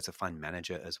funds, so it's a fund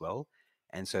manager as well.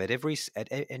 And so at every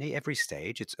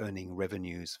stage, it's earning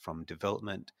revenues from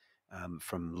development,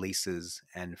 from leases,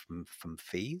 and from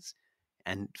fees.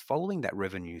 And following that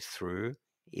revenue through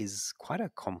is quite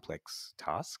a complex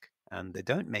task. They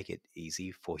don't make it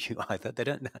easy for you either. They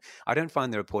don't. I don't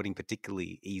find the reporting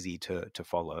particularly easy to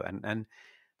follow, and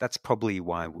that's probably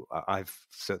why I've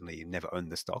certainly never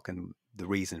owned the stock. And the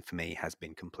reason for me has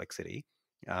been complexity.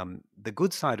 The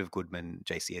good side of Goodman,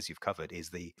 JC, as you've covered, is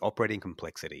the operating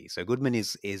complexity. So Goodman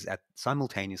is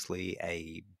simultaneously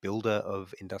a builder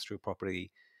of industrial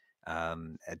property,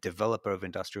 a developer of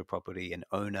industrial property, an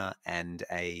owner, and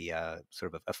a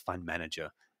sort of a fund manager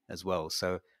as well.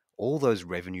 So all those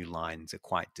revenue lines are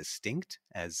quite distinct.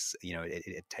 As you know,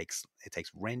 it takes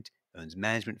rent, earns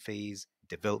management fees,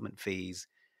 development fees,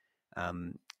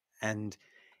 and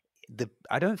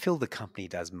I don't feel the company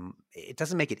doesn't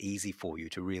make it easy for you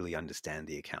to really understand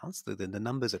the accounts. The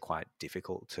numbers are quite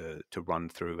difficult to run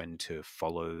through and to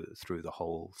follow through the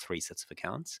whole 3 sets of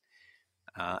accounts.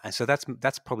 And so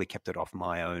that's probably kept it off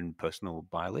my own personal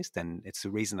buy list, and it's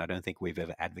the reason I don't think we've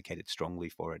ever advocated strongly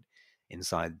for it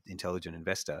inside Intelligent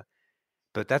Investor.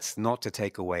 But that's not to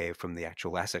take away from the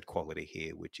actual asset quality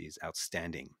here, which is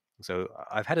outstanding. So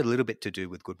I've had a little bit to do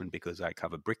with Goodman because I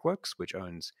cover Brickworks, which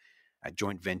owns a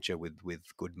joint venture with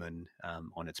Goodman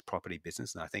on its property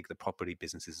business. And I think the property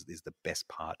business is the best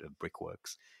part of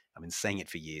Brickworks. I've been saying it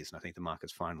for years, and I think the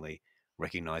market's finally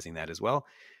recognizing that as well.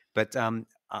 But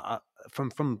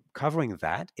from covering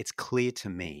that, it's clear to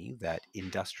me that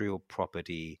industrial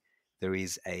property, there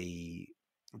is a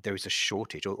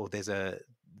shortage, or there's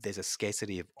a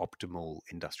scarcity of optimal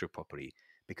industrial property,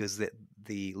 because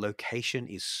the location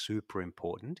is super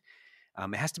important.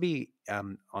 It has to be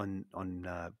on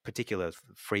particular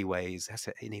freeways.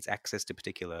 It needs access to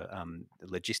particular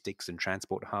logistics and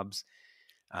transport hubs.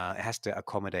 It has to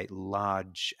accommodate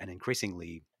large and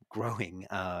increasingly growing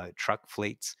truck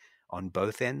fleets on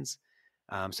both ends.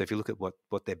 So if you look at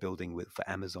what they're building for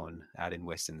Amazon out in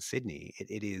Western Sydney,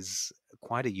 it is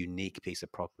quite a unique piece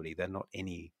of property that not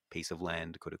any piece of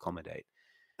land could accommodate.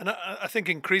 And I think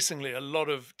increasingly a lot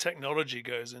of technology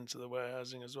goes into the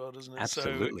warehousing as well, doesn't it?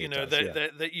 Absolutely, so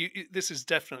this is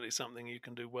definitely something you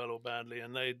can do well or badly,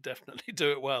 and they definitely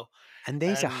do it well. And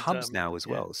these are hubs now as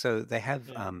well. So they have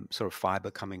sort of fiber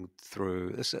coming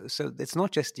through. So it's not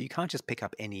just, you can't just pick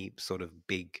up any sort of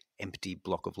big empty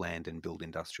block of land and build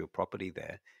industrial property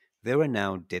there. There are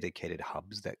now dedicated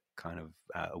hubs that kind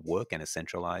of work and are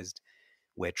centralized,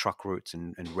 where truck routes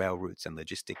and rail routes and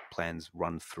logistic plans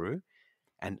run through.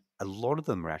 And a lot of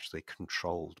them are actually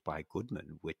controlled by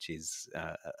Goodman, which is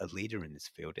a leader in this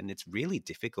field. And it's really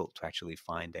difficult to actually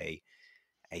find a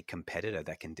competitor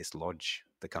that can dislodge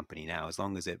the company now, as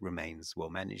long as it remains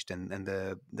well managed. And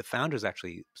the founders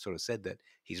actually sort of said that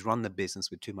he's run the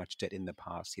business with too much debt in the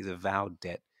past. He's avowed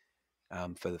debt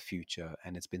for the future,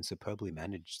 and it's been superbly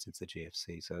managed since the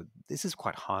GFC. So this is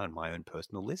quite high on my own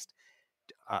personal list.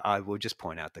 I will just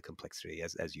point out the complexity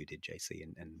as you did, JC,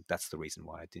 and that's the reason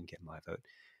why I didn't get my vote.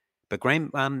 But Graham,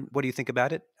 what do you think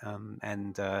about it?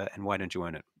 And why don't you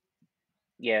own it?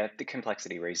 Yeah, the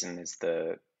complexity reason is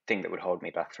the thing that would hold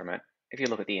me back from it. If you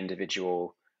look at the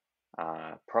individual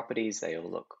properties, they all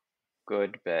look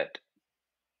good, but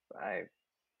I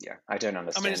don't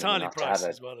understand. I mean, it's highly priced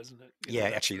as well, isn't it? Yeah,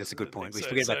 actually, that's a good point. We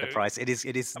forget about the price. It is.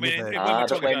 I mean, when we're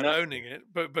talking about owning it,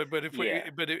 but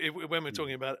when we're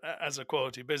talking about as a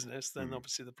quality business, then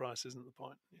obviously the price isn't the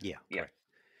point. Yeah.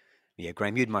 Yeah,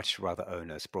 Graham, you'd much rather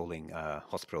own a sprawling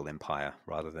hospital empire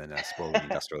rather than a sprawling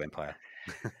industrial empire.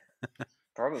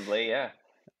 Probably, yeah.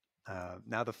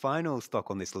 Now, the final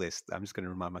stock on this list, I'm just going to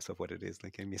remind myself what it is.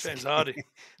 James Hardie.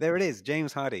 There it is,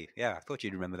 James Hardie. Yeah, I thought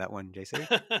you'd remember that one, JC.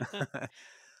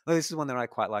 Well, this is one that I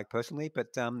quite like personally.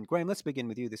 But Graham, let's begin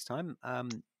with you this time.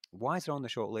 Why is it on the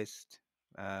short list?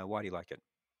 Why do you like it?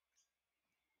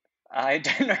 I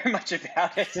don't know much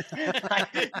about it.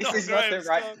 This is not the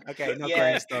right. Okay, not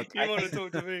Graham's stock. You want to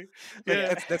talk to me?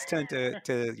 Yeah. Let's turn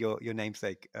to your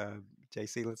namesake,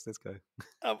 JC. Let's go.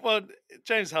 Well,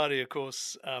 James Hardie, of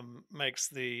course, makes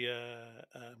the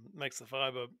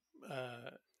fiber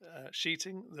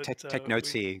sheeting. Take notes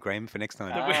here, Graham, for next time.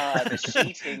 The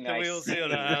sheeting that we all see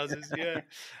on our houses. Yeah,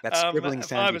 that scribbling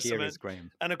sound you hear is Graham.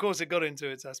 And of course, it got into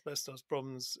its asbestos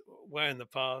problems where in the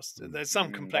past. There's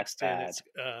some complexity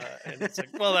in its.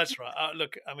 Well, that's right.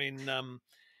 Look, I mean,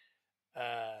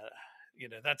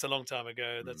 that's a long time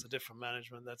ago. That's a different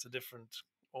management. That's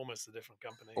almost a different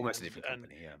company. Almost a different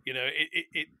company. Yeah. You know,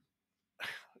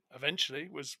 eventually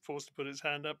was forced to put its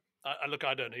hand up. I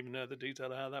don't even know the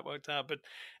detail of how that worked out, but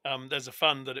there's a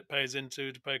fund that it pays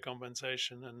into to pay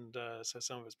compensation, and so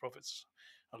some of its profits,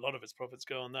 a lot of its profits,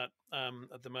 go on that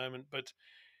at the moment. But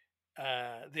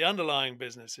the underlying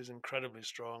business is incredibly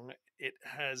strong. It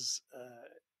has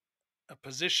a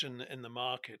position in the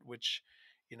market which,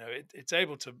 it's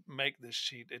able to make this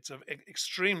sheet. It's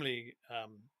extremely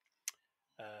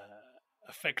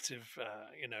effective.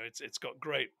 It's got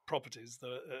great properties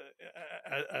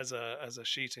as a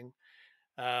sheeting,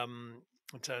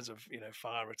 in terms of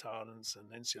fire retardance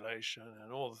and insulation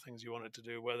and all the things you want it to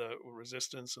do, weather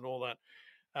resistance and all that.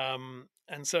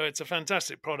 And so it's a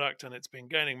fantastic product, and it's been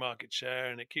gaining market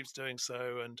share, and it keeps doing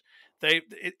so. And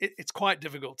it's quite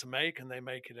difficult to make, and they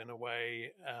make it in a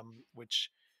way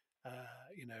which,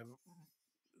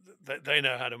 they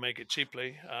know how to make it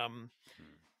cheaply.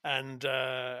 And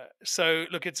so,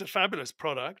 look, it's a fabulous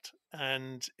product,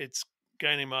 and it's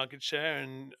gaining market share,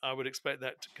 and I would expect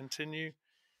that to continue.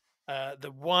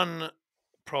 The one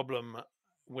problem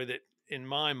with it, in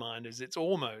my mind, is it's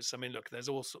almost. I mean, look, there's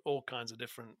also all kinds of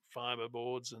different fiber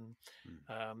boards, and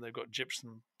they've got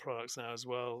gypsum products now as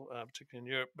well, particularly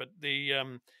in Europe. But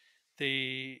the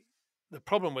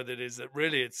problem with it is that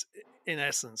really it's in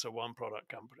essence a one product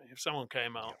company. If someone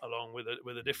came out along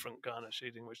with a different kind of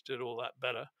sheeting which did all that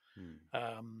better,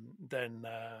 then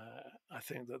I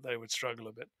think that they would struggle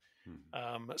a bit.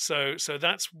 So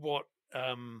that's what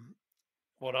I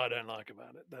don't like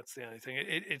about it. That's the only thing.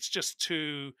 It's just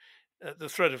too the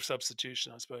threat of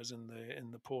substitution, I suppose,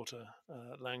 in the Porter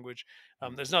language.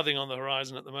 There's nothing on the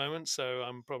horizon at the moment, so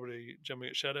I'm probably jumping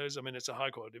at shadows. I mean, it's a high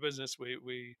quality business.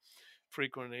 We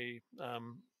frequently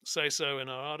say so in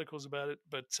our articles about it,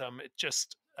 but it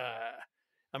just.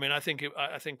 I mean, I think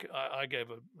I gave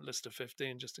a list of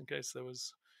 15 just in case there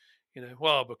was,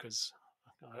 because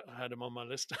I had them on my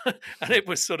list, and it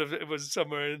was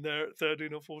somewhere in there at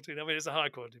 13 or 14. I mean, it's a high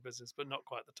quality business, but not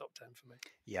quite the top 10 for me.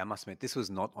 Yeah, I must admit, this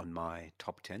was not on my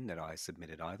top 10 that I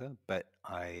submitted either, but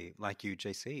like you,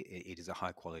 JC, it is a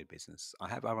high quality business.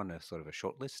 I run a sort of a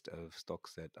short list of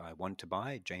stocks that I want to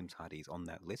buy. James Hardie is on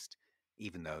that list,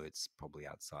 even though it's probably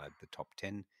outside the top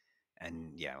 10.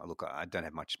 And yeah, look, I don't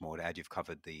have much more to add. You've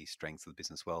covered the strengths of the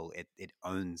business well. It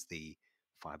owns the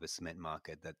fiber cement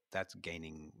market that's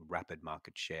gaining rapid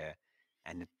market share,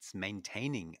 and it's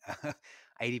maintaining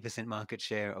 80% market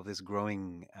share of this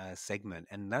growing segment.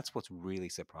 And that's what's really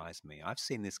surprised me. I've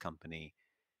seen this company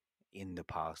in the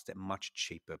past at much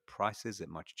cheaper prices, at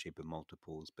much cheaper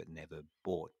multiples, but never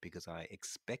bought because I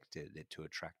expected it to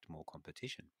attract more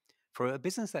competition. For a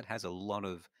business that has a lot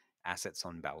of assets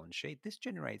on balance sheet, this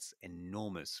generates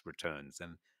enormous returns.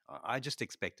 And I just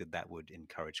expected that would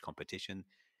encourage competition.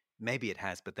 Maybe it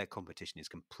has, but that competition is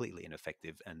completely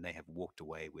ineffective, and they have walked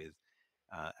away with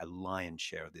a lion's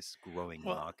share of this growing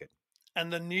market.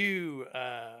 And the new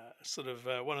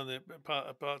one of the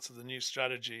parts of the new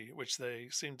strategy, which they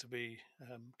seem to be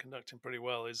conducting pretty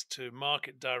well, is to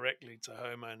market directly to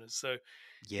homeowners. So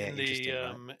in the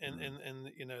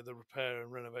in the repair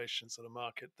and renovation sort of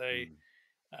market,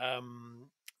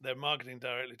 they're marketing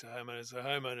directly to homeowners. The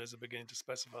homeowners are beginning to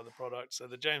specify the product. So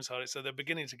the James Hardie, so they're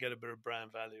beginning to get a bit of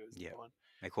brand value. Is the point.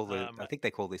 They call I think they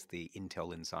call this the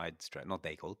Intel Inside strategy. Not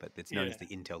they call it, but it's known as the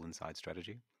Intel Inside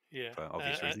strategy. Yeah, for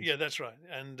obvious reasons. Yeah, that's right.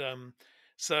 And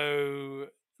so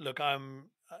look,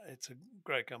 it's a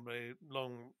great company,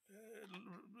 long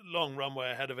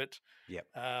runway ahead of it. Yep.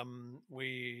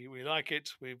 We like it.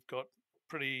 We've got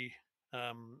pretty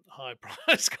high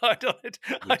price guide on it.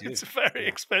 It's very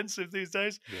expensive these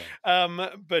days.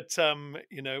 But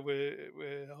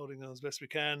we're holding on as best we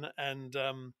can, and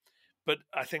but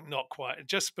I think not quite,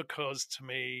 just because to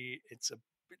me it's a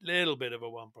little bit of a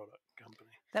one product company.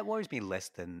 That worries me less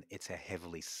than it's a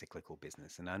heavily cyclical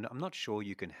business. And I'm not sure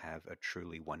you can have a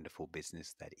truly wonderful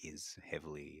business that is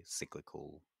heavily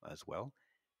cyclical as well.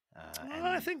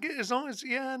 I think as long as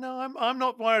I'm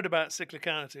not worried about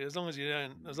cyclicality. As long as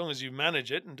you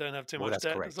manage it and don't have too much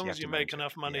debt. Correct. As long as you make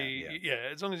enough money,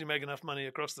 as long as you make enough money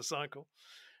across the cycle.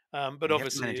 But you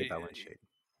obviously, have to manage a balance sheet.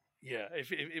 Yeah,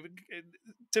 if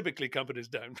typically companies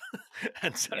don't,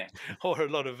 and so or a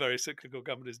lot of very cyclical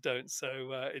companies don't.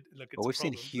 So we've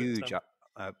seen huge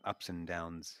ups and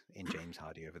downs in James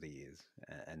Hardie over the years,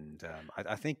 and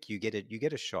I think you get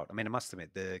a shot. I mean, I must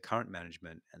admit the current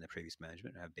management and the previous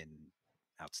management have been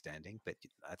outstanding, but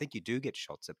I think you do get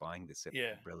shots at buying this at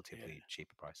relatively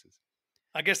cheaper prices.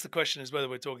 I guess the question is whether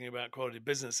we're talking about quality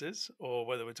businesses or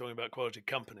whether we're talking about quality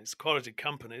companies. Quality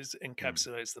companies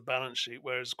encapsulates the balance sheet,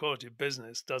 whereas quality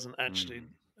business doesn't actually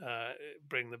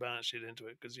bring the balance sheet into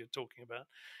it, because you're talking about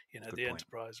the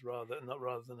enterprise rather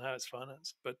than how it's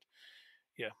financed. But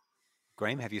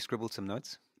Graham, have you scribbled some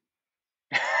notes?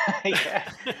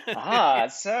 Yeah.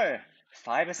 So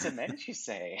fiber cement, you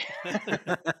say?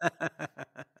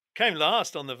 Came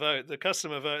last on the vote, the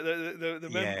customer vote,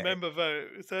 the member vote,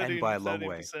 13%. And by a long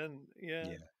way. Yeah.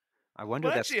 I wonder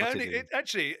if that's got to do.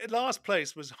 Actually, last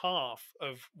place was half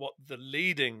of what the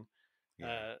leading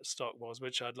stock was,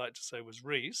 which I'd like to say was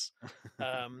Reece.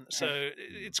 So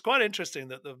it's quite interesting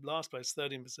that the last place,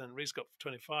 13%, Reece got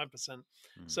 25%.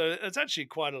 So it's actually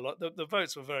quite a lot. The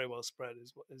votes were very well spread,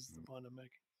 is the point I'm making.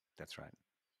 That's right.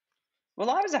 Well,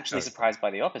 I was actually surprised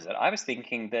by the opposite. I was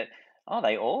thinking that,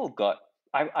 they all got,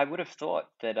 I would have thought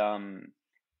that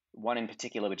one in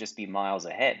particular would just be miles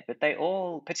ahead, but they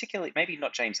all, particularly, maybe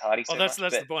not James Hardie so that's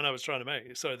much, the point I was trying to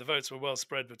make. So the votes were well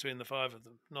spread between the five of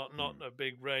them, not a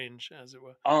big range, as it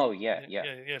were. Oh, yeah.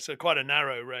 So quite a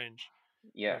narrow range.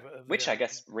 Yeah, which I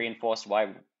guess reinforced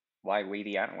why we,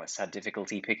 the analysts, had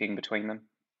difficulty picking between them.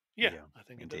 Yeah, I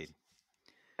think indeed. it does.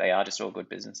 They are just all good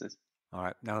businesses. All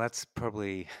right. Now, that's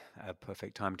probably a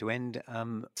perfect time to end.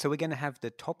 So we're going to have the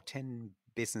top 10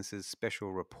 businesses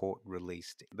special report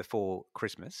released before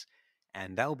Christmas,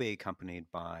 and that will be accompanied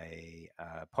by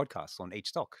podcasts on each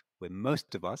stock, where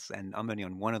most of us, and I'm only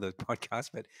on one of those podcasts,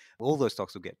 but all those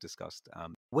stocks will get discussed.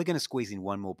 We're going to squeeze in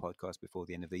one more podcast before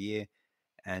the end of the year,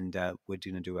 and we're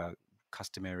going to do our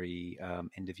customary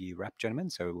end-of-year wrap, gentlemen,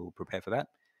 so we'll prepare for that.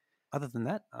 Other than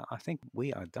that, I think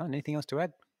we are done. Anything else to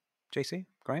add, JC,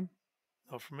 Graham?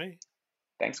 Not from me.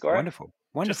 Thanks, Gaurav. Wonderful.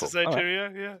 Just to say cheerio,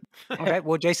 yeah. Okay,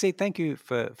 well, JC, thank you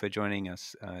for joining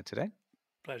us today.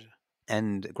 Pleasure.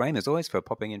 And Graham, as always, for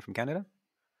popping in from Canada.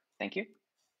 Thank you.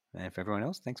 And for everyone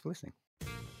else, thanks for listening.